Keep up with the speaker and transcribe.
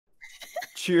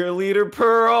Cheerleader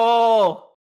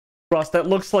Pearl. Ross, that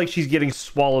looks like she's getting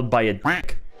swallowed by a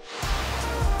dick.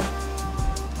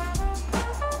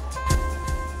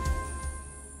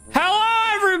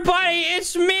 Hello, everybody.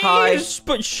 It's me. Hi.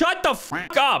 But shut the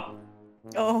fuck up.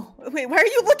 Oh, wait, why are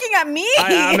you looking at me?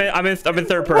 I'm in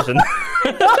third person. Oh,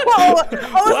 I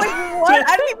was like, what?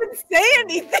 I didn't even say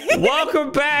anything.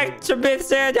 Welcome back to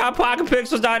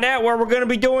Mithzan.pocketpixels.net, where we're going to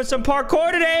be doing some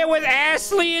parkour today with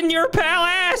Ashley and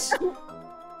YourPalRoss.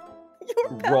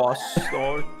 Ross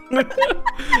star. I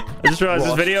just realized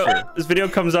this video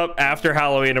comes up after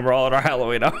Halloween, and we're all in our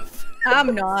Halloween outfit.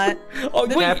 I'm not. Oh,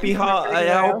 I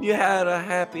hope you had a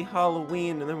happy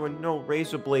Halloween and there were no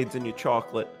razor blades in your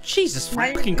chocolate. Jesus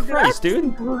fucking Christ,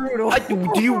 dude. Brutal.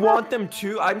 Do you want them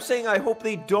to? I'm saying I hope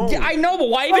they don't. Yeah, I know, but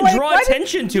why even draw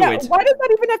attention to it? Why does that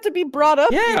even have to be brought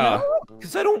up? Yeah.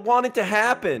 Because I don't want it to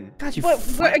happen. God, you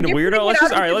fucking weirdo.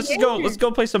 Let's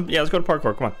go play some. Yeah, let's go to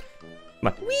parkour. Come on.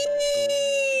 Come on. Whee!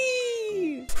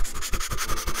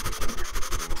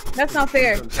 That's not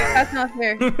fair. That's not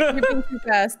fair. You're being too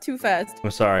fast. Too fast. I'm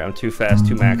sorry. I'm too fast.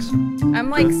 Too max. I'm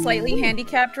like slightly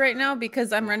handicapped right now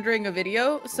because I'm rendering a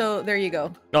video. So there you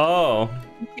go. Oh.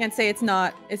 You can't say it's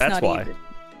not. That's not why. even.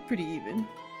 Pretty even.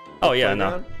 Oh yeah,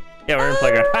 no. Yeah, we're in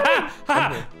playground.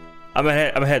 Ha! I'm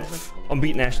ahead. I'm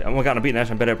beating Ashley. Oh my god, I'm beating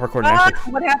Ashley. I'm better at parkour than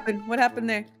Ashley. What happened? What happened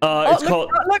there? It's called.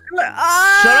 Look.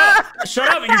 Shut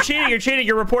up! You're cheating. You're cheating.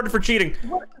 You're reported for cheating.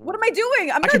 What am I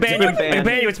doing? I'm I not can ban you. doing I can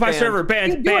ban you. It's my server.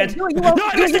 Banned. No, I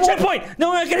missed the checkpoint.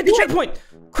 No, I gotta hit the checkpoint.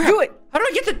 Crap. Do it. How do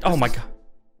I get the? Oh my god.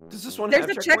 Does this one There's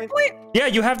have a checkpoint? Yeah,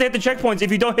 you have to hit the checkpoints.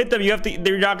 If you don't hit them, you have to.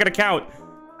 They're not gonna count.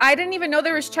 I didn't even know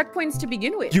there was checkpoints to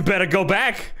begin with. You better go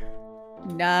back.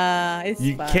 Nah, it's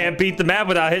You fine. can't beat the map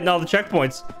without hitting all the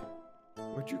checkpoints.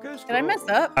 Where'd you guys go? Did I mess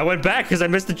up? I went back because I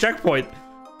missed the checkpoint.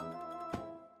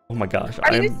 Oh my gosh.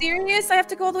 Are you serious? I have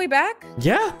to go all the way back?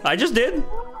 Yeah, I just did.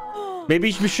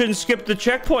 Maybe we shouldn't skip the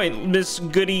checkpoint, Miss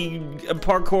Goody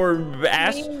Parkour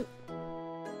ass.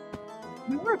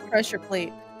 We were a pressure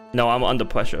plate. No, I'm under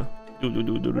pressure. Where's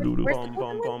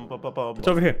It's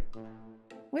over here.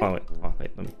 Wait. Oh, wait.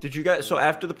 Let me. Did you guys? So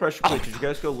after the pressure plate, did you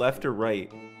guys go left or right?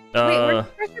 Wait, where's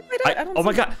the pressure plate at? I don't oh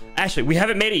my see god, Ashley, we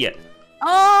haven't made it yet.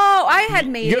 Oh, I had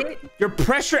made it. Your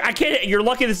pressure. I can't. You're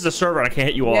lucky this is a server. And I can't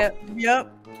hit you off.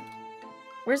 Yep.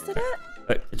 Where's it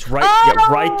at? It's right. Yeah,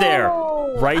 right there.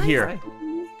 Right here.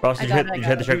 Ross, did you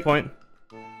hit the checkpoint?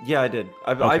 Yeah, I did.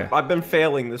 Okay. I've been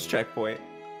failing this checkpoint.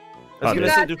 I was gonna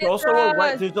say there's also a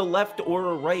right. There's a left or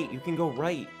a right. You can go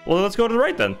right. Well, let's go to the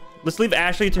right then. Let's leave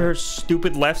Ashley to her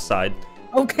stupid left side.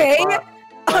 Okay. Wait.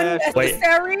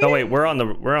 Unnecessary. No, wait. We're on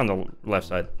the left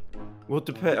side. Well,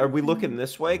 are we looking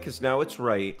this way? Because now it's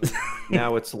right.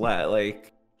 Now it's left.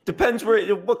 Like, depends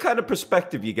what kind of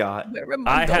perspective you got.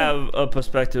 I have a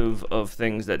perspective of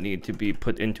things that need to be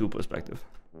put into perspective.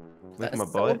 Like my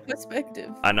butt.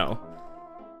 Perspective. I know.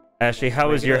 Ashley, how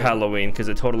was your Halloween? Because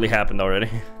it totally happened already.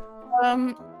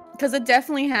 Because it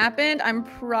definitely happened. I'm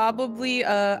probably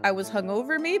I was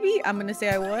hungover. Maybe I'm gonna say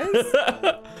I was.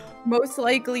 Most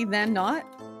likely than not.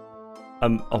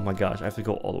 Oh my gosh, I have to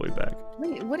go all the way back.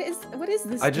 Wait, what is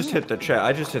this? I just hit the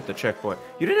checkpoint.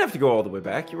 You didn't have to go all the way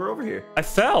back. You were over here. I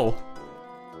fell.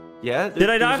 Yeah.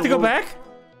 Did I not have to go back?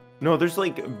 No, there's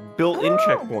like built-in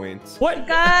checkpoints. What?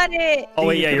 Got it. Oh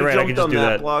wait, yeah, you're right. I can just do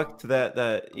that. Block to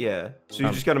that. Yeah. So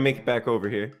you just gotta make it back over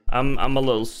here. I'm a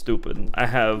little stupid. I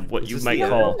have what you might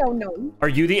call. No. Are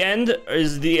you the end?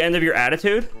 Is the end of your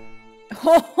attitude?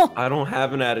 I don't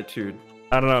have an attitude.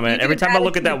 I don't know, man. Every time I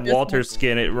look at that Walter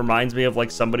skin, it reminds me of like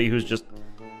somebody who's just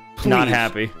not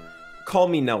happy. Call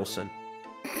me Nelson.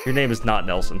 Your name is not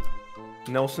Nelson.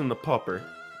 Nelson the pupper.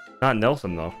 Not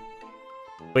Nelson though.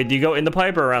 Wait, do you go in the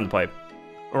pipe or around the pipe?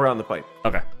 Around the pipe.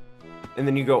 Okay. And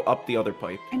then you go up the other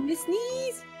pipe. I'm gonna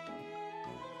sneeze.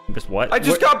 You missed what? I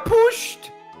just got pushed.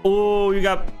 Oh, you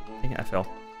got. Dang it, I fell.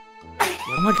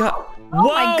 Oh my god. Oh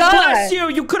my god. Bless you.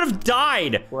 You could have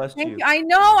died. Bless you. I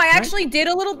know. I actually did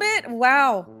a little bit.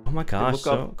 Wow. Oh my gosh.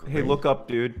 Hey, look up,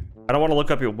 dude. I don't want to look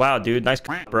up your. Wow, dude. Nice,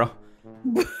 bro.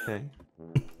 Okay.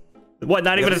 What?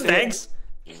 Not even a thanks?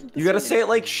 You gotta say it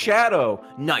like Shadow.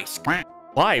 Nice.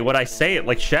 Why would I say it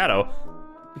like Shadow?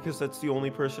 Because that's the only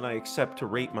person I accept to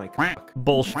rate my cock.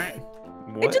 Bullshit.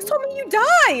 What? It just told me you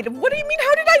died. What do you mean?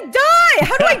 How did I die?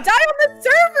 How do I die on the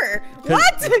server?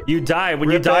 What? You die. When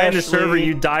you die on the server,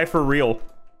 you die for real.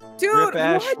 Dude, Rip what?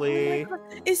 Ashley. Oh,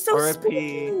 it's so RIP.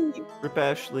 spooky. Rip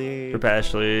Ashley. Rip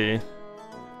Ashley.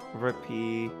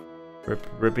 RIP.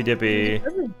 Rippy dippy.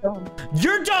 Dumb.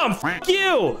 You're dumb. F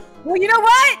you. Well, you know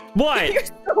what? What? You're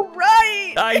so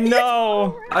right. I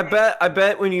know. I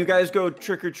bet when you guys go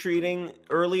trick or treating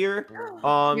earlier,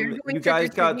 you guys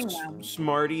got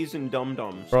Smarties and Dum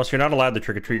Dums. Ross, you're not allowed to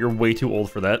trick or treat. You're way too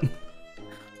old for that.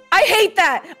 I hate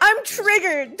that. I'm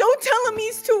triggered. Don't tell him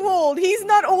he's too old. He's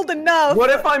not old enough. What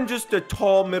if I'm just a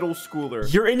tall middle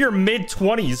schooler? You're in your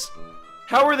mid-20s.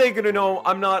 How are they gonna know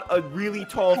I'm not a really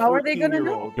tall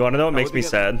 14-year-old? You wanna know what makes me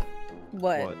sad?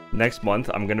 What? Next month,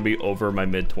 I'm gonna be over my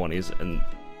mid-20s, and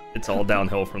it's all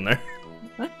downhill from there.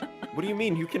 What do you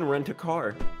mean? You can rent a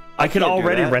car. I can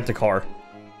already rent a car.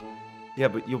 Yeah,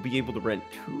 but you'll be able to rent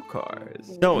 2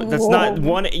 cars. No, that's not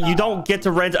one. You don't get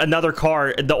to rent another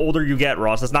car the older you get,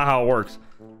 Ross. That's not how it works.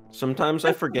 Sometimes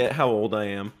I forget how old I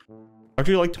am. Aren't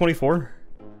you like 24?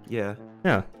 Yeah.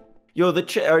 Yeah. Yo,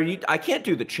 I can't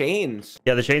do the chains.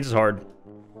 Yeah, the chains is hard.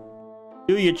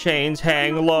 Do your chains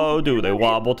hang low? Do they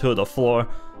wobble to the floor?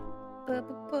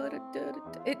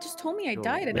 It just told me I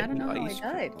died, and I don't know how I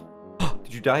died.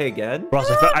 Did you die again? Ross,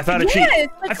 I found a cheat.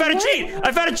 Like, I found a cheat.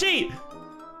 I found a cheat.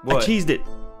 What? I cheesed it.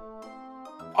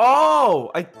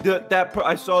 Oh,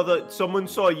 I saw someone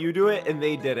saw you do it, and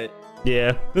they did it.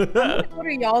 Yeah. I'm gonna go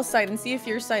to y'all's side and see if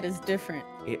your side is different.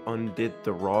 It undid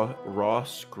the raw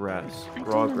grass.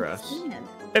 Raw grass.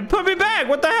 It put me back.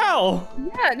 What the hell?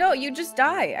 Yeah, no, you just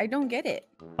die. I don't get it.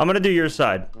 I'm gonna do your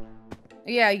side.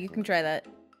 Yeah, you can try that.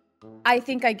 I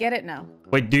think I get it now.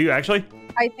 Wait, do you actually?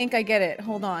 I think I get it.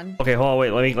 Hold on. Okay, hold on.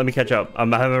 Wait, let me catch up.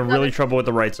 I'm having really trouble with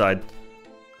the right side.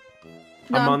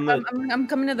 No, I'm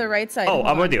coming to the right side. Oh,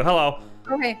 I'm with you. Hello.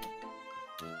 Okay.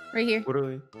 Right here. What are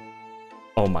we?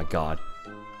 Oh my god.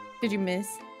 Did you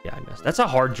miss? Yeah, I missed. That's a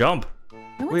hard jump.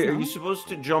 No, Wait, are you supposed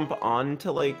to jump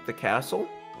onto like the castle?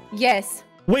 Yes.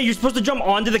 Wait, you're supposed to jump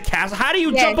onto the castle? How do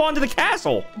you jump onto the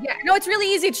castle? Yeah, no, it's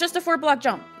really easy. It's just a 4-block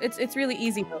jump. It's really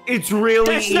easy though. It's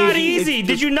really easy. That's not easy.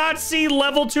 Did you not see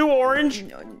level 2 orange?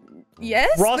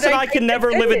 Yes. Ross and I can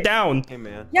never live it down. Hey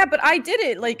man. Yeah, but I did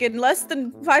it like in less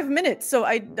than 5 minutes. So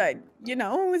I you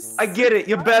know. I get it.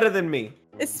 You're better than me.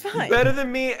 It's fine. You're better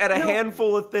than me at a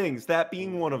handful of things. That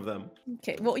being one of them.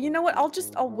 Okay. Well, you know what?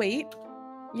 I'll wait.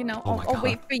 You know, I'll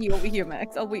wait for you over here,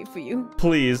 Max. I'll wait for you.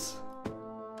 Please.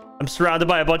 I'm surrounded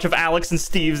by a bunch of Alex and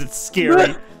Steves. It's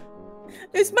scary.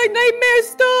 It's my nightmare.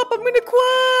 Stop. I'm gonna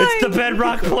cry. It's the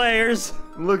Bedrock Players.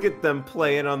 Look at them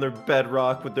playing on their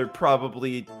Bedrock with their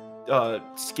probably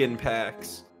skin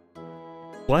packs.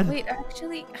 What? Wait,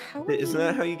 actually, how Isn't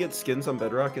that how you get skins on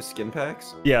Bedrock, is skin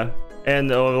packs? Yeah.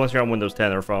 And unless you're on Windows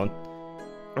 10 or phone.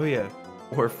 Oh yeah.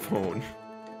 Or phone.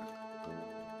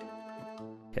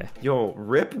 Okay. Yo,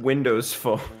 rip Windows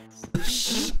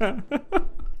phones.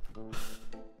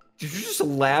 Did you just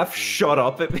laugh shut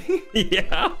up at me?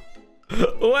 Yeah.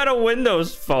 Who had a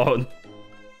Windows phone?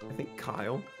 I think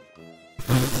Kyle.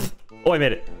 Oh, I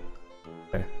made it.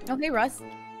 Okay. Oh, hey, Russ.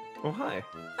 Oh, hi.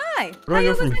 Hi. Where do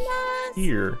I go from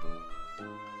here?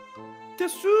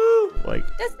 Desu! Like.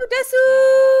 Desu!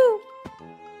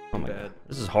 Oh my god.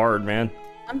 This is hard, man.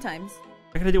 Sometimes.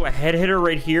 I gotta do a head hitter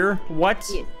right here? What?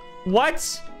 Yes.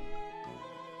 What?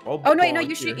 Oh no, wait, no,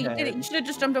 you did it. You should have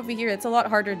just jumped over here. It's a lot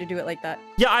harder to do it like that.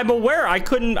 Yeah, I'm aware. I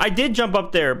did jump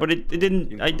up there, but it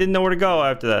didn't. I didn't know where to go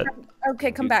after that.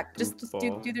 Okay, come back. Just do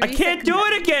the reset. I can't do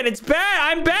it again. It's bad.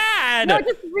 I'm bad. No,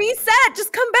 just reset.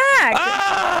 Just come back.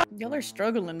 Ah! Y'all are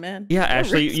struggling, man. Yeah,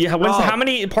 Ashley. Yeah. How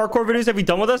many parkour videos have you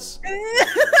done with us?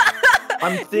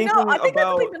 I'm thinking I think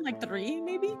about. I've been like 3,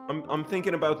 maybe. I'm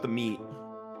thinking about the meat.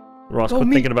 Ross, quit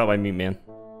thinking about my meat, man.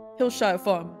 Hillshire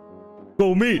Farm.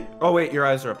 Go meat. Oh wait, your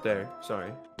eyes are up there.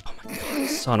 Sorry. Oh my god,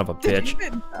 son of a bitch.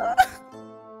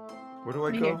 Where do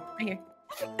I go? Right here.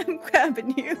 I'm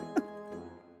grabbing you.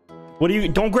 What do you?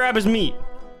 Don't grab his meat.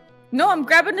 No, I'm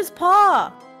grabbing his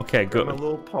paw. Okay, good. My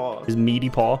little paw. His meaty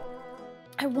paw.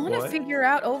 I want to figure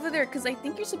out over there because I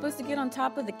think you're supposed to get on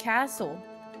top of the castle.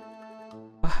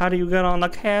 How do you get on the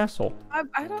castle? I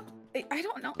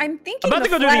don't know. I'm thinking. I'm about to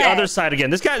go do the other side again.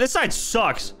 This side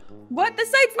sucks. What? The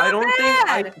side's not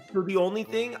bad. For the only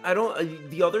thing,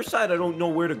 the other side, I don't know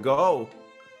where to go.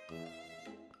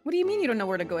 What do you mean you don't know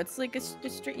where to go? It's like it's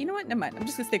just straight. You know what? Never mind. I'm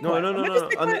just gonna stay No, quiet.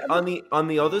 no. On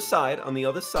the other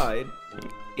side,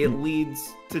 it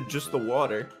leads to just the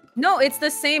water. No, it's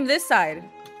the same this side.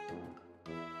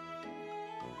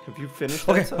 Have you finished?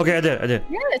 Okay, that side? okay, I did.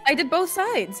 Yes, I did both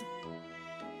sides.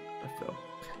 I fell.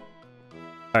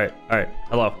 All right.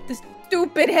 Hello. The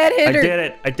stupid head hitter.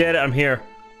 I did it. I'm here.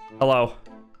 Hello.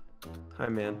 Hi,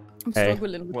 man. I'm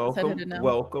struggling with this head hitter now.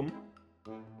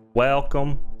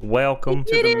 Welcome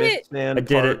to the Mithzan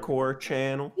Parkour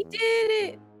channel. He did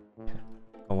it.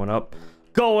 Going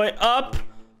up.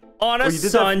 On a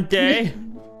Sunday.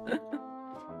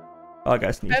 Oh, I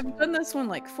got sneeze. I've done this one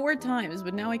like 4 times,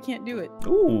 but now I can't do it.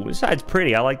 Ooh, this side's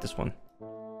pretty. I like this one.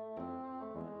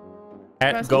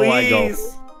 At Ross, go, please. I go.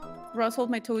 Ross, hold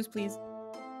my toes, please.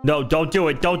 No, don't do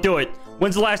it. Don't do it.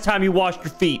 When's the last time you washed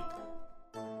your feet?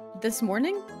 This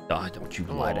morning? Oh, don't you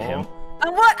lie to him.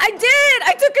 What? I did!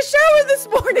 I took a shower this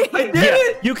morning! I did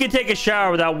it! You can take a shower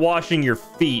without washing your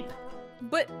feet.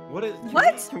 But What?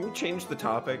 Can we change the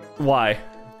topic? Why?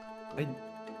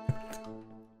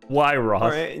 Why, Ross? All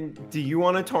right. And do you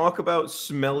want to talk about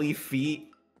smelly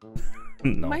feet?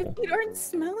 No. my feet aren't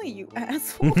smelly, you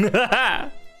asshole.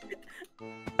 I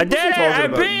did it! I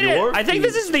beat it! I think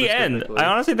this is the end. I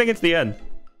honestly think it's the end.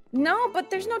 No, but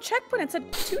there's no checkpoint. It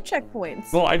said 2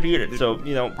 checkpoints. Well, I beat it, so,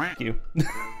 you know, thank you.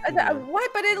 Why?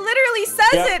 But it literally says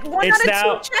it. 1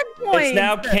 out of 2 checkpoints. It's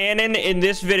now canon in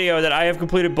this video that I have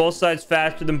completed both sides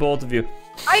faster than both of you.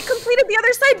 I completed the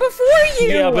other side before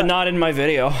you. Yeah, but not in my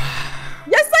video.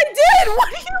 Yes, I did. What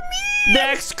do you mean?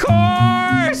 Next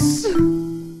course!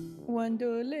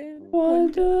 Wonderland.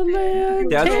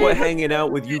 Wonderland. That's what hanging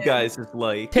out with you guys is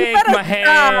like. Take my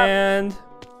hand.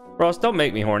 Ross, don't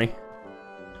make me horny.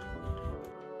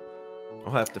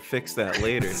 I'll have to fix that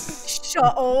later.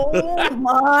 Oh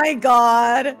my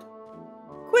god.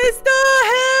 Quista,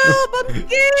 help! I'm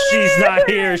scared. She's not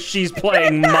here. She's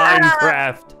playing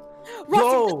Minecraft. Ross,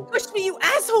 you just pushed me, you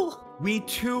asshole. We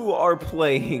too are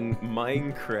playing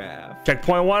Minecraft.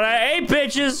 Checkpoint 1A,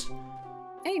 bitches.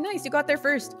 Hey, nice. You got there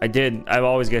first. I did. I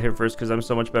always get here first because I'm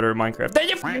so much better at Minecraft than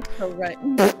you. You're so right.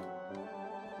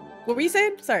 What were you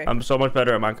saying? Sorry. I'm so much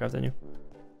better at Minecraft than you.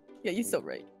 Yeah, you're so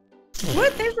right.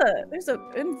 What? There's a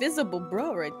invisible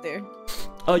bro right there.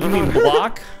 Oh, you mean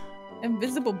block?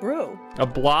 Invisible bro. A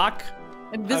block?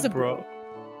 Invisible.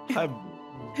 Hi,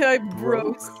 Hi,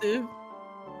 bro. Steve.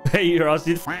 Hey, Ross,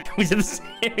 we did the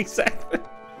same exact thing.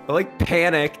 I like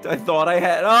panicked. I thought I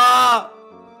had. Ah!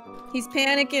 He's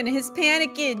panicking. He's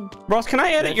panicking. Ross, can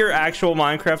I edit your actual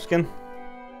Minecraft skin?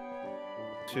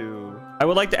 I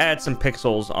would like to add some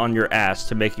pixels on your ass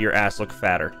to make your ass look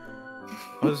fatter.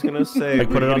 I was gonna say, like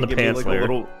put it on the pants like layer.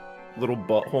 A little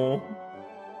butthole.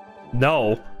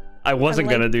 No, I wasn't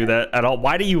gonna do that at all.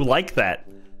 Why do you like that?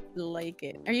 Like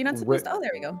it. Are you not supposed to? Oh,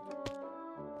 there we go.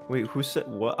 Wait, who said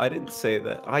what? I didn't say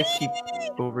that. I keep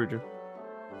over.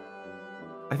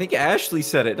 I think Ashley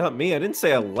said it, not me. I didn't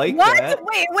say I like that.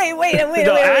 Wait.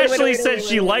 No, Ashley said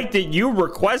she liked it. You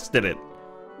requested it.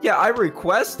 Yeah, I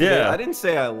requested it. I didn't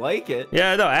say I like it.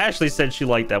 Yeah, no, Ashley said she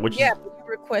liked that, which but you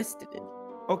requested it.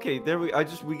 Okay, there we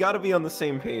gotta be on the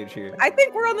same page here. I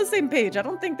think we're on the same page. I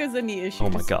don't think there's any issues. Oh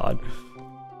my god.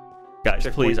 Guys,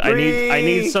 please, I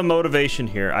need some motivation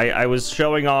here. I was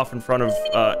showing off in front of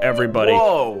everybody.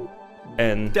 Whoa.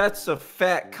 And that's a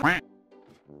fat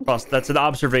Ross, that's an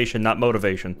observation, not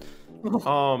motivation.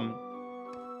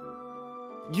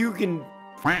 You can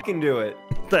fucking do it.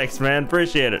 Thanks, man.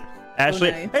 Appreciate it.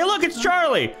 Ashley. nice. Hey, look, it's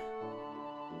Charlie.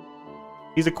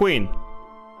 He's a queen.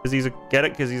 Cause he's a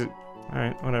Cause he's a... All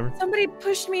right, whatever. Somebody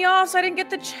pushed me off, so I didn't get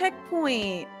the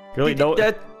checkpoint. Really? No.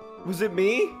 Was it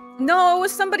me? No, it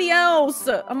was somebody else.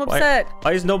 I'm upset.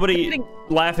 Why is nobody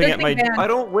laughing at my? Banned. I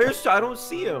don't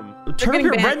see him. Turn up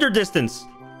your banned. render distance.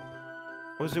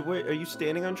 Was it? Where are you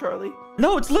standing on, Charlie?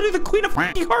 No, it's literally the Queen of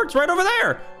fucking Hearts right over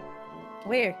there.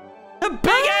 Where? The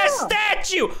big ass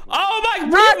statue. Oh my!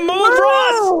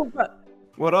 Move, Ross.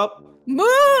 What up?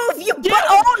 Move, you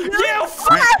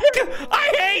fuck!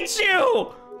 I hate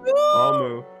you. I'll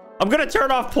move. I'm gonna turn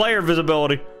off player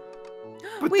visibility.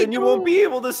 But then you won't be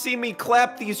able to see me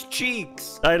clap these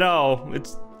cheeks. I know.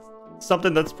 It's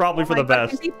something that's probably for the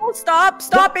best. People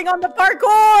stopping on the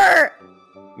parkour.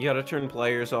 You gotta turn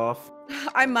players off.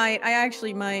 I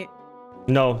actually might.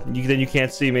 No, then you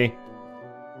can't see me.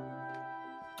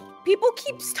 People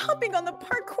keep stopping on the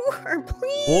parkour,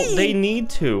 please. Well, they need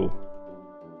to.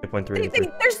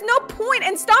 There's no point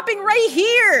in stopping right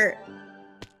here.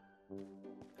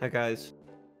 Hi, guys.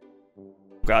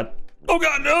 God. Oh,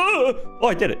 God. No. Oh,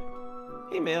 I did it.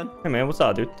 Hey, man. Hey, man. What's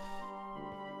up, dude?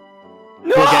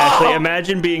 No! Look, Ashley,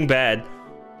 imagine being bad.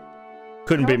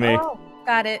 Couldn't be me. Oh,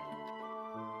 got it.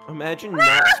 Imagine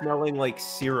not smelling like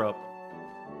syrup.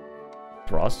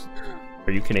 Ross,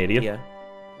 are you Canadian? Yeah.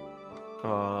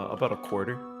 About a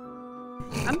quarter.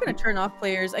 I'm gonna turn off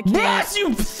players. I can't. Ross,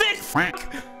 you thick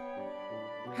fuck!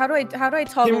 How do I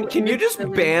toggle? Can you just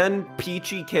ban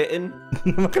Peachy Kitten?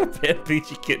 I'm not gonna ban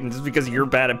Peachy Kitten just because you're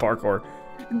bad at parkour.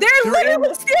 They're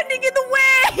literally standing in the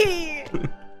way.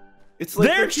 It's like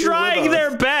they're trying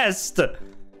their best. Yeah,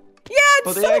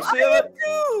 it's they so actually have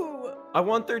too. I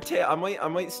want their tail. I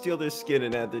might steal their skin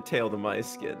and add their tail to my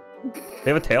skin.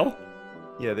 They have a tail?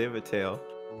 Yeah, they have a tail.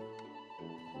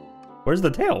 Where's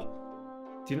the tail?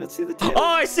 Do you not see the tail? Oh,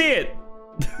 I see it.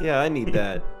 Yeah, I need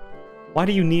that. Why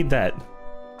do you need that?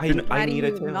 I need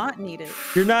a tail. Not need it.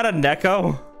 You're not a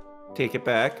Neko. Take it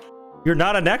back. You're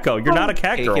not a Neko. You're not a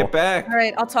cat girl. Take it back. All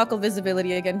right, I'll toggle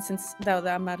visibility again since that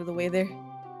I'm out of the way there.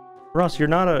 Ross, you're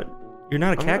not a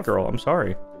cat girl. I'm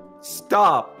sorry.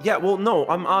 Stop. Yeah, well, no,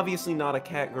 I'm obviously not a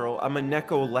cat girl. I'm a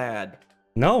Neko lad.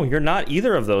 No, you're not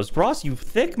either of those. Ross, you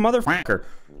thick motherfucker.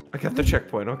 I got the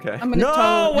checkpoint, okay. I'm gonna No,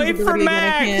 toggle wait for visibility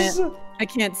Max! again. I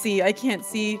can't see. I can't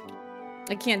see.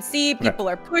 I can't see. People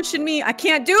are pushing me. I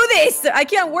can't do this. I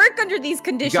can't work under these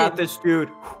conditions. You got this, dude.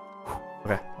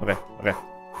 Okay.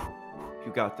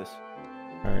 You got this.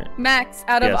 All right. Max,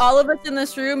 out of all of us in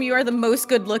this room, you are the most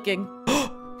good looking.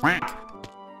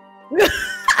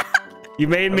 You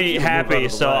made me happy,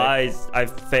 so I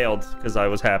failed because I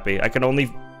was happy. I can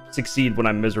only succeed when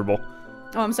I'm miserable.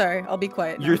 Oh, I'm sorry. I'll be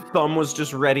quiet now. Your thumb was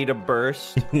just ready to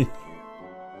burst.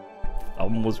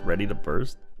 Thumb was ready to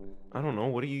burst? I don't know.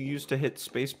 What do you use to hit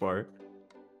spacebar?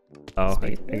 Oh,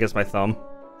 I guess my thumb.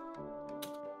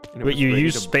 Wait, you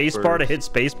use spacebar to hit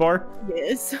spacebar?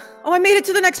 Yes. Oh, I made it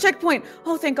to the next checkpoint.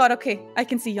 Oh, thank God. Okay, I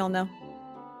can see y'all now.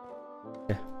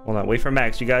 Yeah, hold on. Wait for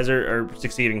Max. You guys are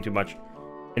succeeding too much.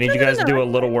 I need you guys to do a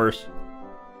little worse.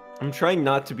 I'm trying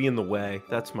not to be in the way.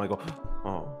 That's my goal.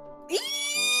 Oh.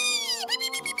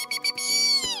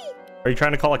 Are you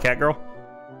trying to call a cat girl?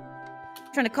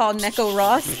 Trying to call Neko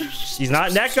Ross. She's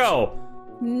not Neko.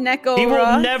 Neko Ross. He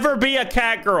will never be a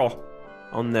cat girl.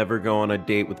 I'll never go on a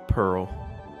date with Pearl.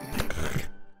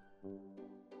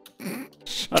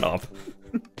 Shut up.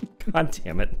 God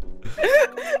damn it.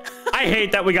 I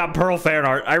hate that we got Pearl fan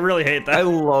art. I really hate that. I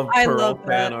love Pearl fan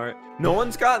that. art. No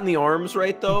one's gotten the arms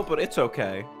right, though, but it's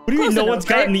okay. What do you mean no one's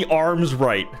gotten the arms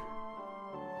right?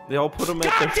 They all put them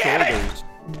at their shoulders.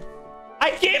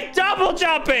 I keep double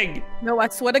jumping! No, I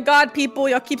swear to God, people,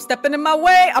 y'all keep stepping in my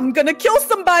way. I'm gonna kill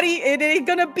somebody. It ain't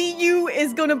gonna be you.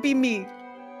 It's gonna be me. Do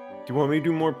you want me to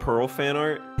do more Pearl fan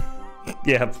art?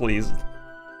 Yeah, please.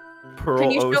 Pearl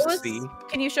Can you OC.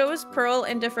 Can you show us Pearl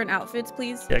in different outfits,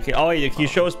 please? Yeah, can you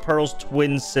show us Pearl's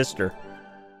twin sister?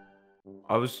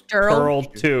 I was Pearl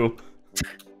 2.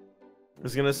 I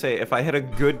was gonna say, if I had a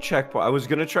good checkpoint, I was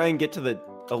gonna try and get to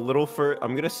a little further.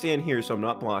 I'm gonna stand here so I'm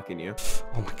not blocking you.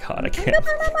 Oh my God, I can't.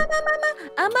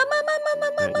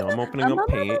 Right, now I'm opening up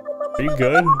paint. Are you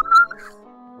good?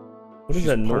 What is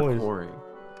that noise? Parkouring.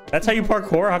 That's how you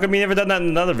parkour? How come you never done that in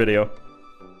another video?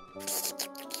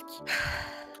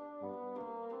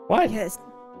 What? Yes.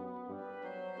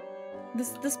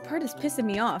 This part is pissing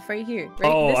me off right here. Right?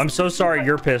 Oh, I'm so sorry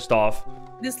you're pissed off.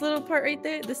 This little part right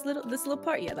there, this little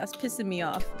part, yeah, that's pissing me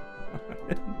off.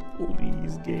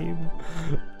 Please, game.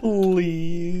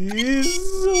 Please.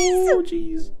 Oh,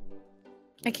 jeez.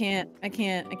 I can't.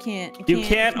 You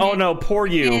can't? Oh no, poor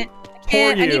you.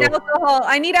 Poor you. I need alcohol.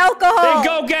 I need alcohol. Then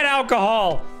go get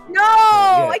alcohol. No,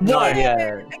 I can't.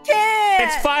 What? I can't.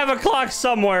 It's 5 o'clock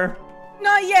somewhere.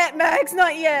 Not yet, Max.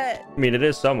 Not yet. I mean, it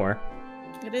is somewhere.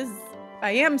 It is.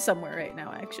 I am somewhere right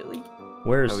now, actually.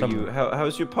 Where is somewhere?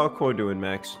 How's your parkour doing,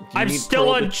 Max? I'm still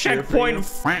on checkpoint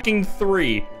fucking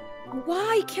 3.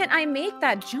 Why can't I make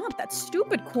that jump? That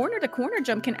stupid corner-to-corner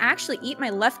jump can actually eat my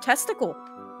left testicle.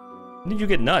 When did you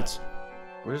get nuts?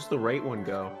 Where's the right one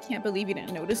go? Can't believe you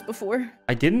didn't notice before.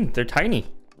 I didn't. They're tiny.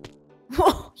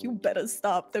 You better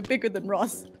stop. They're bigger than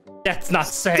Ross. That's not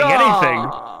saying anything.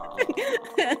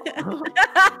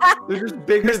 They're just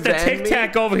bigger Mr. than Tic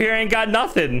Tac over here ain't got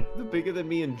nothing. They're bigger than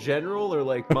me in general, or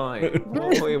like mine?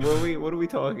 Wait, what are we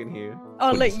talking here?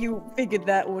 I'll let you figure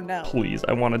that one out. Please,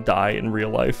 I want to die in real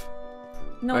life.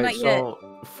 No, Right, not yet. so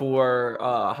for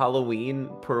Halloween,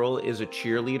 Pearl is a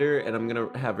cheerleader, and I'm gonna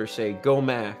have her say, "Go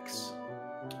Max."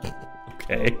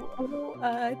 Okay. Oh,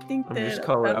 I think I'm that just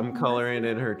I'm coloring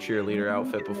in her cheerleader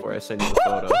outfit before I send you the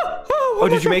photo. Oh,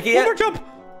 did you make it yet? One more jump.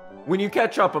 When you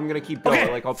catch up, I'm gonna keep going.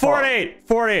 Okay, Like I'll 4 and pause. 8.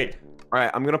 4 and 8. All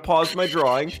right, I'm gonna pause my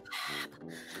drawing.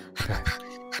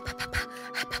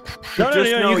 No,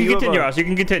 you can continue, Ross. You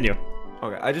can continue.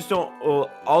 Okay, I just don't.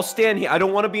 I'll stand here. I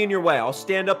don't want to be in your way. I'll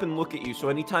stand up and look at you. So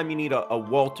anytime you need a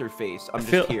Walter face, I'm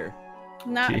just here.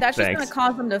 Nah, Gee, that's just thanks. gonna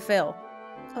cause them to fail.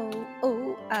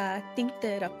 Oh, I think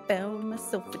that I found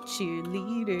myself a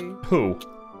cheerleader. Who?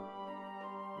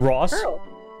 Ross? Pearl.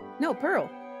 No, Pearl.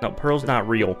 No, Pearl's not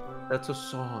real. That's a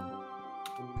song.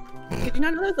 Did you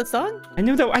not know that was a song? I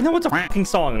knew that. I know it's a fucking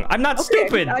song. I'm not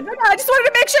stupid. No, I just wanted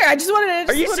to make sure.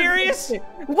 Are you serious?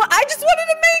 Well, I just wanted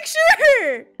to make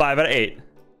sure. 5 out of 8.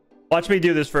 Watch me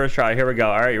do this first try. Here we go.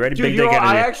 All right, you ready? Dude, Big dick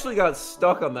I energy. actually got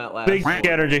stuck on that last Big one.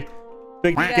 dick energy.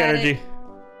 Big dick energy.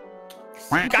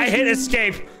 I hit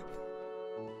escape.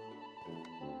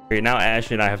 Okay, now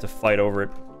Ashley and I have to fight over it.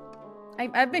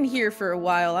 I've been here for a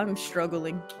while. I'm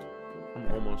struggling.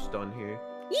 I'm almost done here.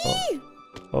 Yee!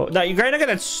 Oh, now you gotta get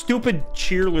that stupid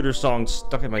cheerleader song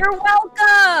stuck in my. You're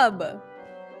welcome.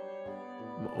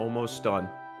 I'm almost done.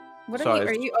 What Sorry,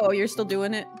 are you? Oh, you're still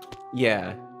doing it.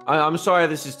 Yeah. I'm sorry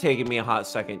this is taking me a hot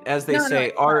second. As they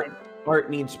say, art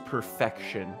needs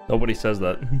perfection. Nobody says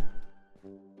that.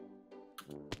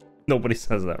 Nobody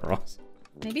says that, Ross.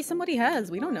 Maybe somebody has.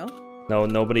 We don't know. No,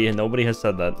 nobody has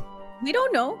said that. We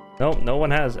don't know. No, no one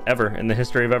has ever in the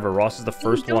history of ever. Ross is the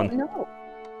first one. No.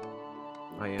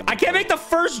 I can't make the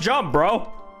first jump, bro.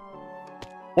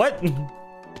 What?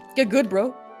 Get good,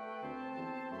 bro.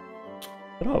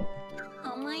 Shut up.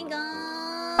 Oh my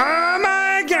god. Oh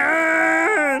my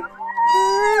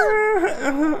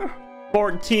god.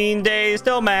 14 days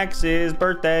till Max's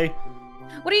birthday.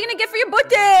 What are you gonna get for your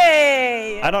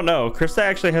birthday? I don't know. Krista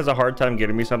actually has a hard time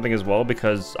getting me something as well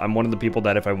because I'm one of the people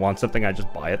that if I want something, I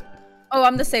just buy it. Oh,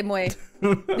 I'm the same way.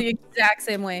 The exact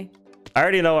same way. I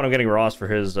already know what I'm getting Ross for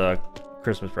his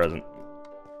Christmas present.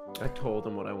 I told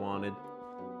him what I wanted.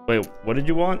 Wait, what did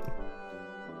you want?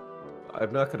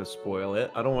 I'm not gonna spoil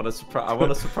it. I don't want to surprise. I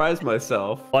want to surprise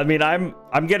myself. Well, I mean, I'm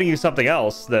getting you something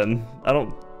else then. I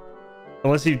don't.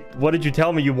 Unless you. What did you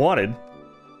tell me you wanted?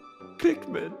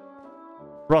 Pikmin.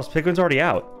 Ross, Pikmin's already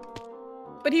out.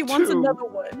 But he wants another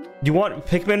one. You want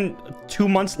Pikmin 2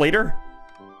 months later?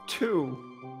 2.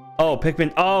 Oh,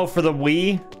 Pikmin. Oh, for the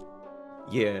Wii?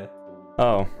 Yeah.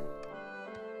 Oh.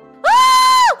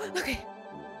 Oh! Okay.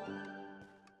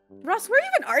 Ross, where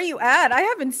even are you at? I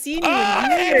haven't seen you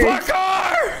in years.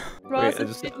 Parkour! Ross, Wait,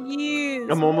 it's been years.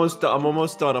 I'm almost done. I'm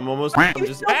almost done. I'm almost done. I'm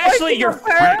just. Ashley, your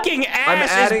freaking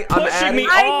ass is pushing me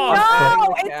off. I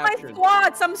know. It's my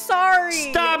squats. I'm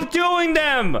sorry. Stop doing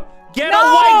them. Get a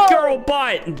white girl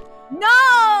butt. No.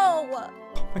 Oh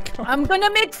my God. I'm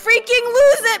gonna make freaking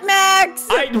lose it, Max.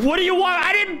 What do you want?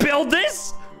 I didn't build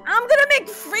this. I'm gonna make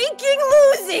freaking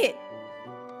lose it.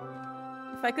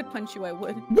 If I could punch you, I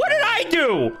would. What did I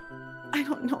do? I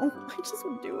don't know. I just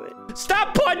would do it.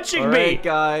 Stop punching me, right,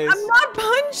 guys. I'm not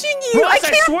punching you. Ross,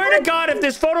 I swear to God, if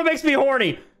this photo makes me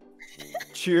horny.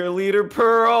 Cheerleader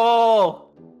Pearl.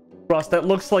 Ross, that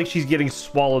looks like she's getting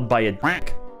swallowed by a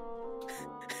dick.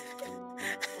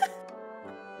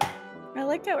 I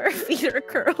like how her feet are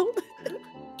curled.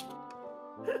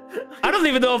 I don't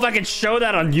even know if I can show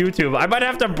that on YouTube. I might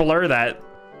have to blur that.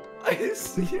 I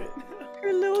see it.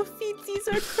 Her little feetsies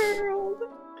are curled.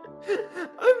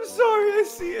 I'm sorry, I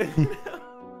see it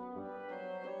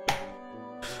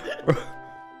now.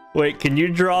 Wait, can you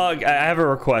draw? I have a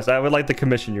request. I would like to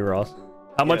commission you, Ross.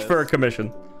 How much for a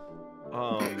commission?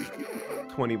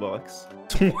 $20.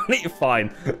 20,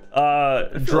 fine.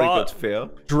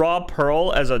 Draw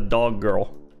Pearl as a dog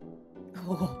girl.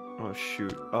 Oh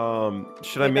shoot.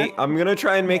 Should I make? I'm gonna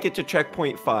try and make it to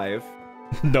checkpoint 5.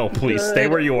 No, please stay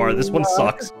where you are. This one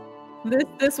sucks.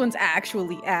 This one's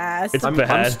actually ass. It's bad.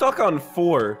 I'm stuck on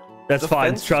 4. That's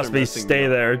fine. Trust me. Stay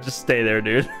there. Just stay there,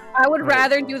 dude. I would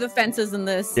rather do the fences than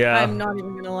this. Yeah. I'm not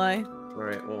even gonna lie. All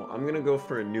right. Well, I'm gonna go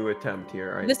for a new attempt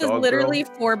here. All right, This is literally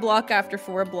 4 block after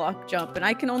 4 block jump, and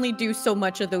I can only do so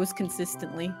much of those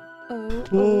consistently.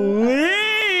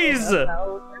 Please!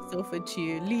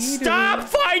 Stop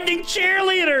finding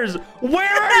cheerleaders!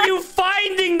 Where are you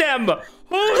finding them?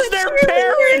 Who's their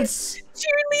parents?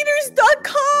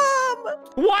 Cheerleaders.com!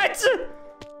 What?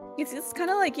 It's kind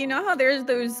of like, you know how there are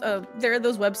those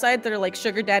websites that are like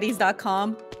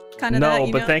sugardaddies.com? Kind of No,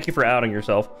 but thank you for outing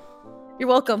yourself. You're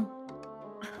welcome.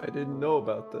 I didn't know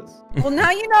about this. Well,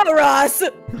 now you know, Ross.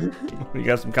 You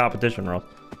got some competition, Ross.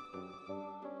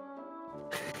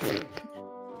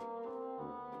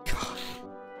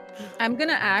 I'm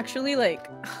gonna actually like.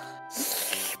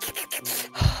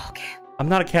 Okay. I'm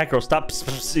not a cat girl. Stop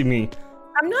pussing me.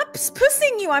 I'm not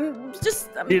pussing you.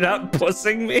 You're not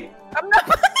pussing me? I'm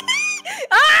not.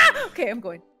 Ah! Okay, I'm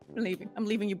going. I'm leaving. I'm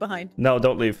leaving you behind. No,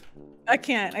 don't leave. I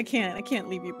can't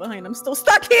leave you behind. I'm still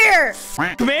stuck here.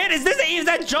 Man, is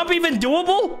that jump even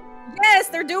doable? Yes,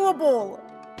 they're doable.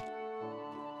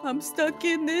 I'm stuck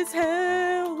in this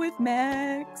hell with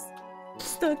Max.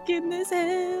 Stuck in this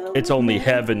hell. It's only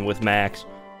heaven with Max.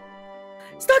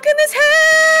 Stuck in this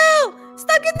hell.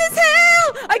 Stuck in this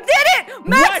hell. I did it,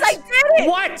 Max. What? I did it.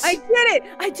 What? I did it.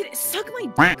 I did it. Suck my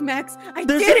dick, Max. I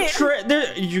did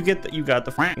it. You got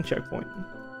the f***ing checkpoint.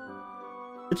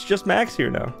 It's just Max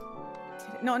here now.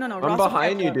 No. I'm Ross,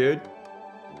 behind you, dude.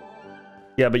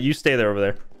 Yeah, but you stay there over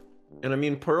there. And I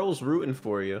mean, Pearl's rooting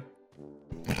for you.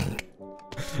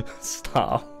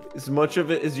 Stop. As much of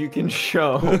it as you can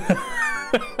show.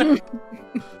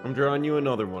 I'm drawing you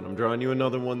another one. I'm drawing you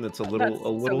another one that's a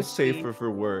little safer for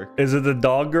work. Is it the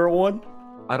dog girl one?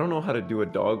 I don't know how to do a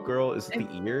dog girl. Is it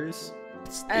the ears?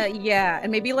 Yeah, and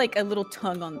maybe like a little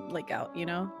tongue on like out, you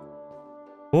know?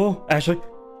 Oh, Ashley.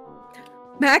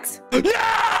 Max? No!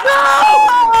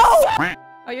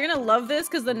 Oh, you're gonna love this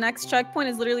because the next checkpoint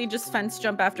is literally just fence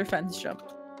jump after fence jump.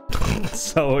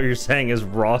 So what you're saying is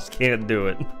Ross can't do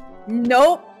it.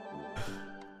 Nope.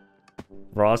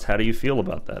 Ross, how do you feel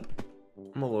about that?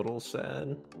 I'm a little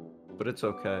sad, but it's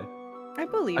okay. I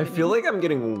believe I in feel you. like I'm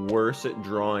getting worse at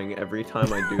drawing every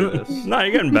time I do this. No,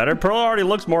 you're getting better. Pearl already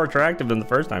looks more attractive than the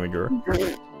first time you drew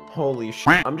her. Holy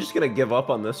shit. I'm just gonna give up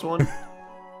on this one.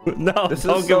 No, This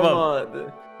don't is give some,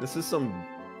 up. this is some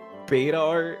beta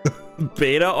art.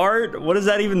 Beta art? What does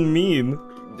that even mean?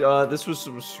 This was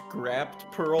some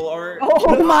scrapped Pearl art.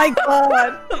 Oh my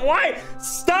god. Why?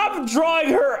 Stop drawing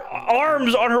her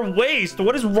arms on her waist.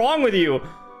 What is wrong with you?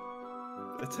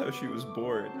 That's how she was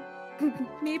born.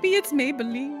 Maybe it's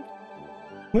Maybelline.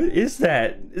 What is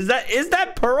that? Is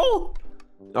that Pearl?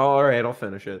 Oh, all right, I'll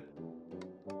finish it.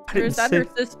 I Or didn't is that say- her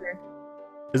sister?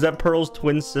 Is that Pearl's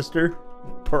twin sister?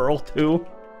 Pearl too?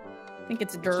 I think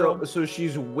it's Durl. So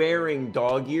she's wearing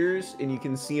dog ears, and you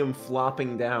can see them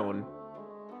flopping down.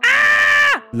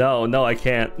 No, I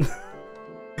can't.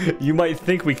 You might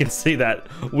think we can see that.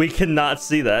 We cannot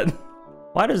see that.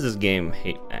 Why does this game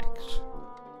hate Max?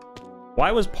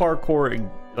 Why was parkour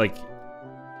like?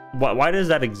 Why does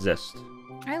that exist?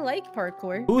 I like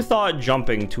parkour. Who thought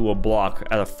jumping to a block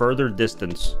at a further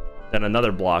distance than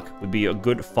another block would be a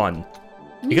good fun?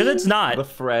 Because it's not. The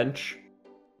French.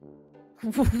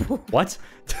 What?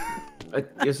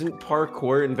 Isn't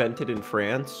parkour invented in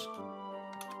France?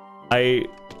 I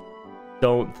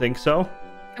don't think so.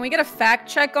 Can we get a fact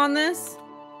check on this?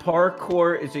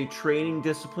 Parkour is a training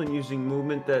discipline using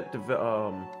movement that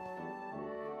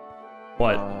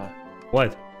What?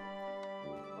 What?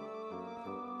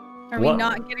 Are What? we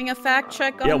not getting a fact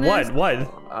check on Yeah, this? what?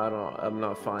 I'm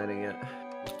not finding it.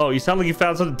 Oh, you sound like you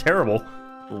found something terrible.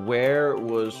 Where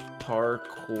was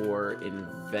parkour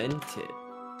invented?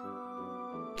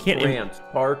 Can't. France.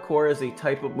 Parkour as a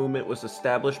type of movement was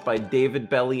established by David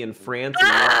Belly in France in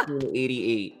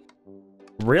 1988.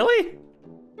 Really?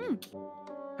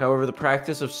 However, the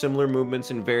practice of similar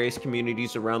movements in various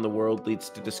communities around the world leads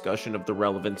to discussion of the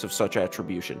relevance of such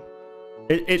attribution.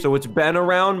 So it's been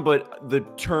around, but the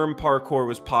term parkour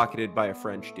was pocketed by a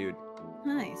French dude.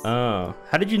 Nice. Oh,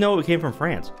 how did you know it came from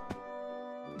France?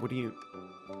 What do you...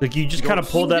 Like you just You kind of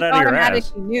don't- pulled You that just out of your ass.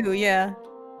 automatically knew, yeah.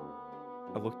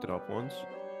 I looked it up once.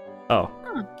 Oh,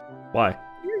 Huh. why?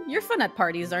 You're fun at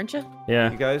parties, aren't you?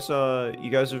 Yeah. You guys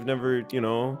have never,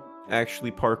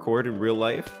 actually parkoured in real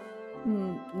life?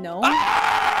 No.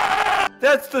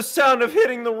 That's the sound of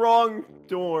hitting the wrong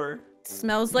door.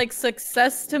 Smells like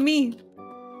success to me.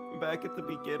 Back at the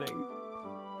beginning.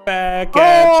 Back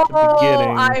at the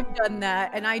beginning. I've done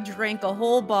that, and I drank a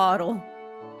whole bottle.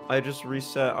 I just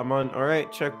reset. I'm on. All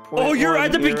right, checkpoint. Oh, you're one,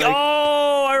 at the beginning. here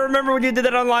Oh, I remember when you did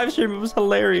that on live stream. It was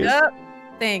hilarious. Yep.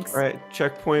 Thanks. All right,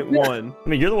 checkpoint one. I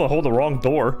mean, you're the one holding the wrong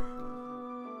door.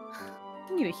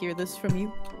 I need to hear this from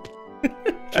you.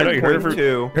 I know you heard Checkpoint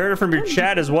two. it from your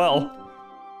chat as well.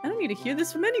 I don't need to hear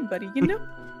this from anybody, you know?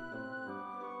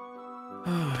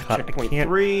 God, I Checkpoint can't-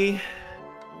 3.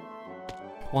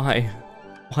 Why?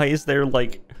 Why is there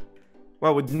like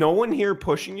Wow, with no one here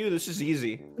pushing you, this is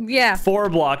easy. Yeah. 4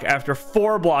 block after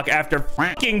 4 block after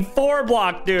fucking 4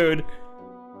 block, dude?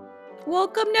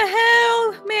 Welcome to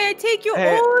hell. May I take your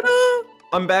Hey. order?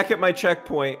 I'm back at my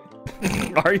checkpoint.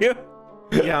 Are you?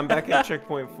 Yeah, I'm back at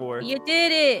checkpoint 4. You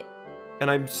did it. And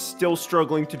I'm still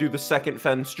struggling to do the second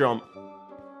fence jump.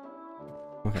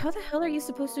 How the hell are you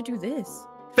supposed to do this?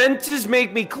 Fences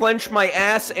make me clench my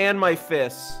ass and my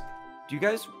fists. Do you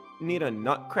guys need a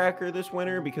nutcracker this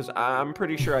winter? Because I'm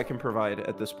pretty sure I can provide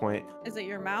at this point. Is it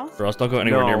your mouth? Ross, don't go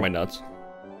anywhere near No. my nuts.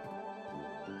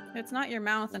 It's not your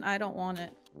mouth, and I don't want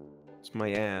it. It's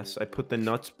my ass. I put the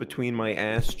nuts between my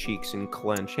ass cheeks and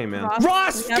clench. Hey, man.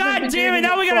 Ross, we haven't god been damn it! doing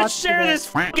Now we gotta lots share today. this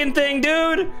fucking thing,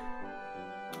 dude.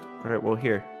 All right, well,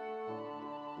 here.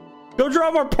 Go draw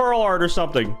more Pearl art or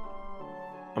something.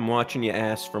 I'm watching you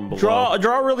ass from below.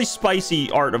 Draw a really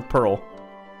spicy art of Pearl.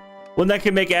 One that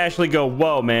can make Ashley go,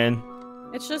 whoa, man.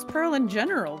 It's just Pearl in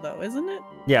general, though, isn't it?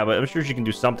 Yeah, but I'm sure she can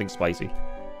do something spicy.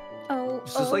 Oh.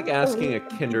 This is like asking a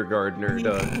kindergartner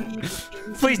to...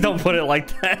 Please don't put it like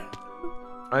that.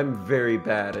 I'm very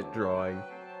bad at drawing.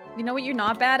 You know what you're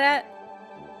not bad at?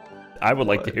 I would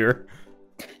like to hear.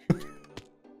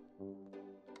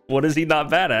 What is he not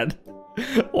bad at?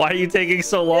 Why are you taking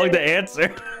so long to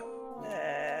answer?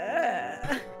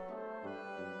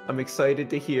 I'm excited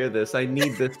to hear this. I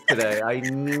need this today. I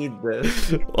need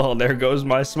this. Well, there goes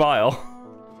my smile.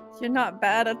 You're not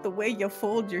bad at the way you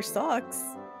fold your socks.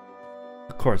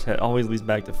 Of course, head always leads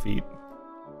back to feet.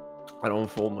 I don't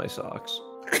fold my socks.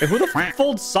 Hey, who the f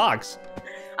folds socks?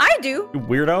 I do. You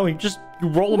weirdo. You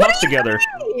roll them up together.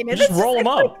 You just roll them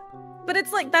up. But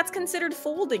it's like, that's considered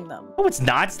folding them. No, it's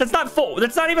not. That's not fold.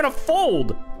 That's not even a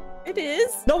fold. It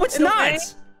is. No, it's not.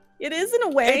 It is in a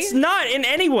way. It's not in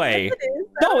any way. Yes, it is.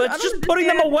 No, it's just putting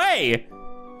them away.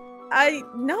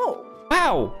 No.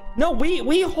 Wow. No,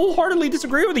 we wholeheartedly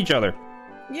disagree with each other.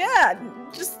 Yeah,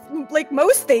 just like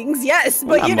most things, yes.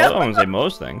 But you know. I wouldn't say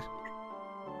most things.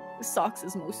 Socks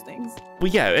is most things.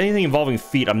 Well, yeah, anything involving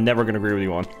feet, I'm never going to agree with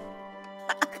you on.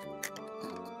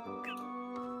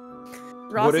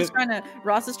 Ross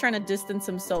is trying to distance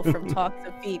himself from talk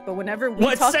of feet, but whenever we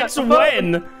what talk since on the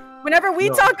phone, when? Whenever we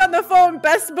talk on the phone,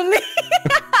 best believe.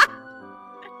 I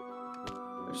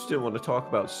just didn't want to talk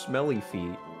about smelly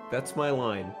feet. That's my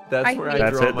line. That's where I draw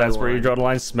my line. That's where you draw the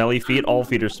line. Smelly feet. All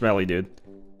feet are smelly, dude.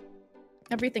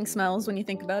 Everything smells when you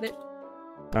think about it.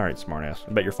 All right, smartass.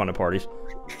 I bet you're fun at parties.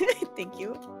 Thank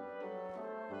you.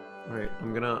 All right,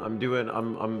 I'm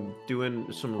doing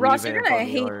some. Ross, you're gonna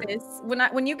hate this.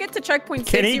 When you get to checkpoint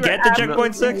 6, can he get to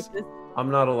checkpoint 6? I'm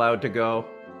not allowed to go.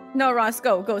 No, Ross,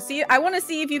 go. See, I want to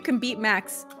see if you can beat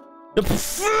Max.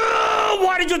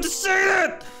 Why did you have to say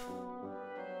that?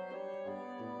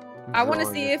 I want to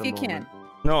see if you can.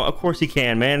 No, of course he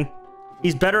can, man.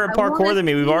 He's better at parkour than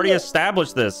me. We've already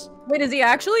established this. Wait, is he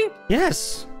actually?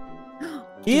 Yes.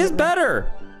 He is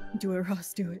better. Do it,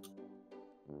 Ross. Do it.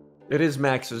 It is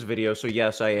Max's video, so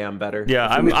yes, I am better. Yeah,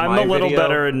 I'm a little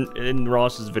better in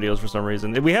Ross's videos for some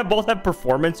reason. We both have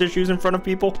performance issues in front of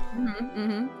people.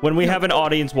 When we have an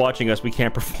audience watching us, we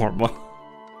can't perform well.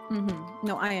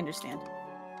 No, I understand.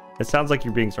 It sounds like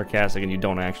you're being sarcastic and you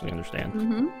don't actually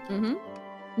understand.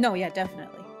 No, yeah,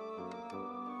 definitely.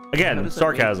 Again,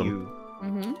 sarcasm.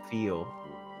 Feel.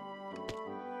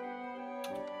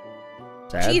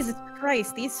 Sad? Jesus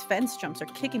Christ, these fence jumps are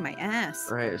kicking my ass.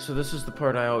 All right, so this is the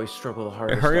part I always struggle the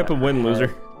hardest. Hurry up and win,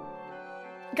 loser.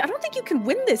 I don't think you can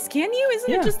win this, can you?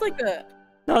 Isn't it just like a...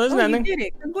 No, there's nothing. You did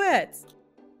it. Congrats.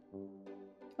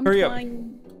 Hurry up.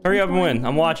 Hurry up and win.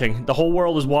 I'm watching. The whole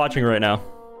world is watching right now.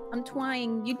 I'm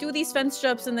trying. You do these fence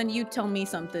jumps and then you tell me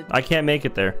something. I can't make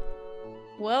it there.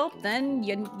 Well, then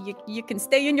you can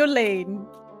stay in your lane.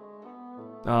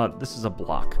 This is a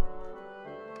block.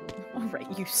 All right,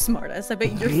 you smartass. I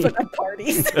bet you're fun at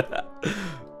parties. Oh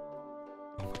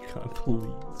my god,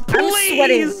 please. I'm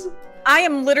sweating. I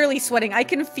am literally sweating. I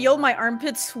can feel my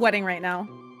armpits sweating right now.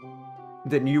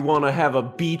 Then you want to have a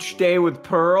beach day with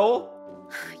Pearl?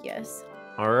 Yes.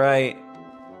 All right.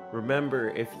 Remember,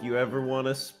 if you ever want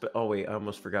to oh wait, I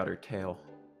almost forgot her tail.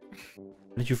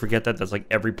 Did you forget that? That's like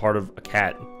every part of a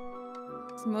cat.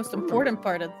 It's the most important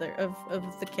part of the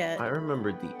cat. I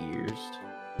remembered the ears.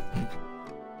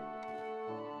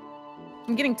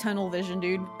 I'm getting tunnel vision,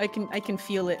 dude. I can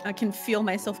feel it. I can feel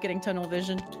myself getting tunnel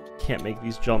vision. Can't make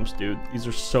these jumps, dude. These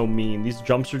are so mean. These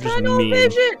jumps are just tunnel mean.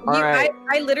 Vision. All right.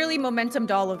 I literally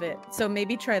momentumed all of it, so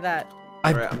maybe try that.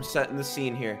 All right, I'm setting the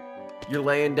scene here. You're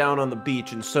laying down on the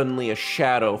beach and suddenly a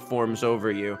shadow forms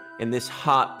over you and this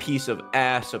hot piece of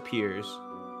ass appears.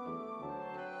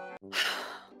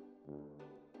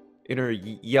 In her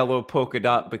yellow polka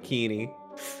dot bikini.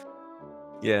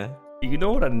 Yeah. You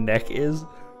know what a neck is?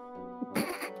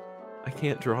 I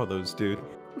can't draw those, dude.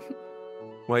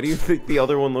 Why do you think the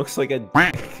other one looks like a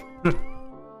dick?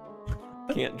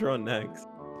 Can't draw necks.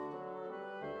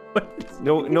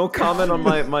 No comment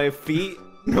on my feet?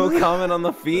 No comment on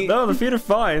the feet? No, the feet are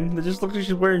fine. They just look like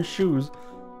she's wearing shoes.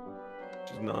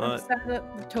 She's not. Except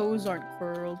that the toes aren't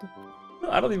curled.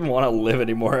 I don't even want to live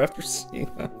anymore after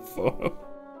seeing that photo.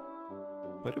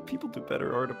 Why do people do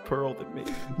better art of Pearl than me?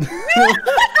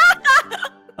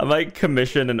 I might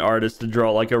commission an artist to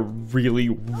draw like a really,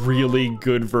 really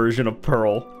good version of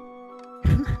Pearl.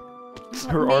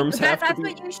 Her arms have to be...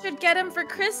 That's what you should get him for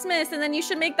Christmas, and then you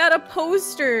should make that a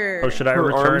poster. Oh, should I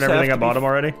return everything I bought him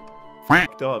already?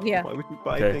 Fucked up. Yeah. Why would you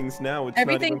buy things now? It's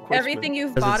everything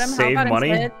you've Does bought it him, how save about money?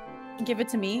 instead give it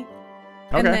to me,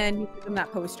 and then you give him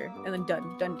that poster, and then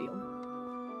done deal.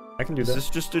 I can do Is that. this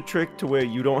just a trick to where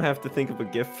you don't have to think of a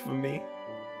gift for me?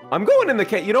 I'm going in the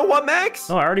cat. You know what, Max?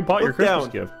 Oh, I already bought your Look Christmas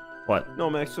down. gift. What? No,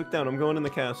 Max, look down. I'm going in the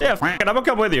castle. Yeah, f it. I'm gonna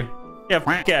come with you. Yeah,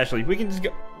 f Ashley. We can just go.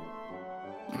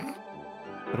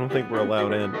 I don't think we're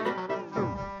allowed in.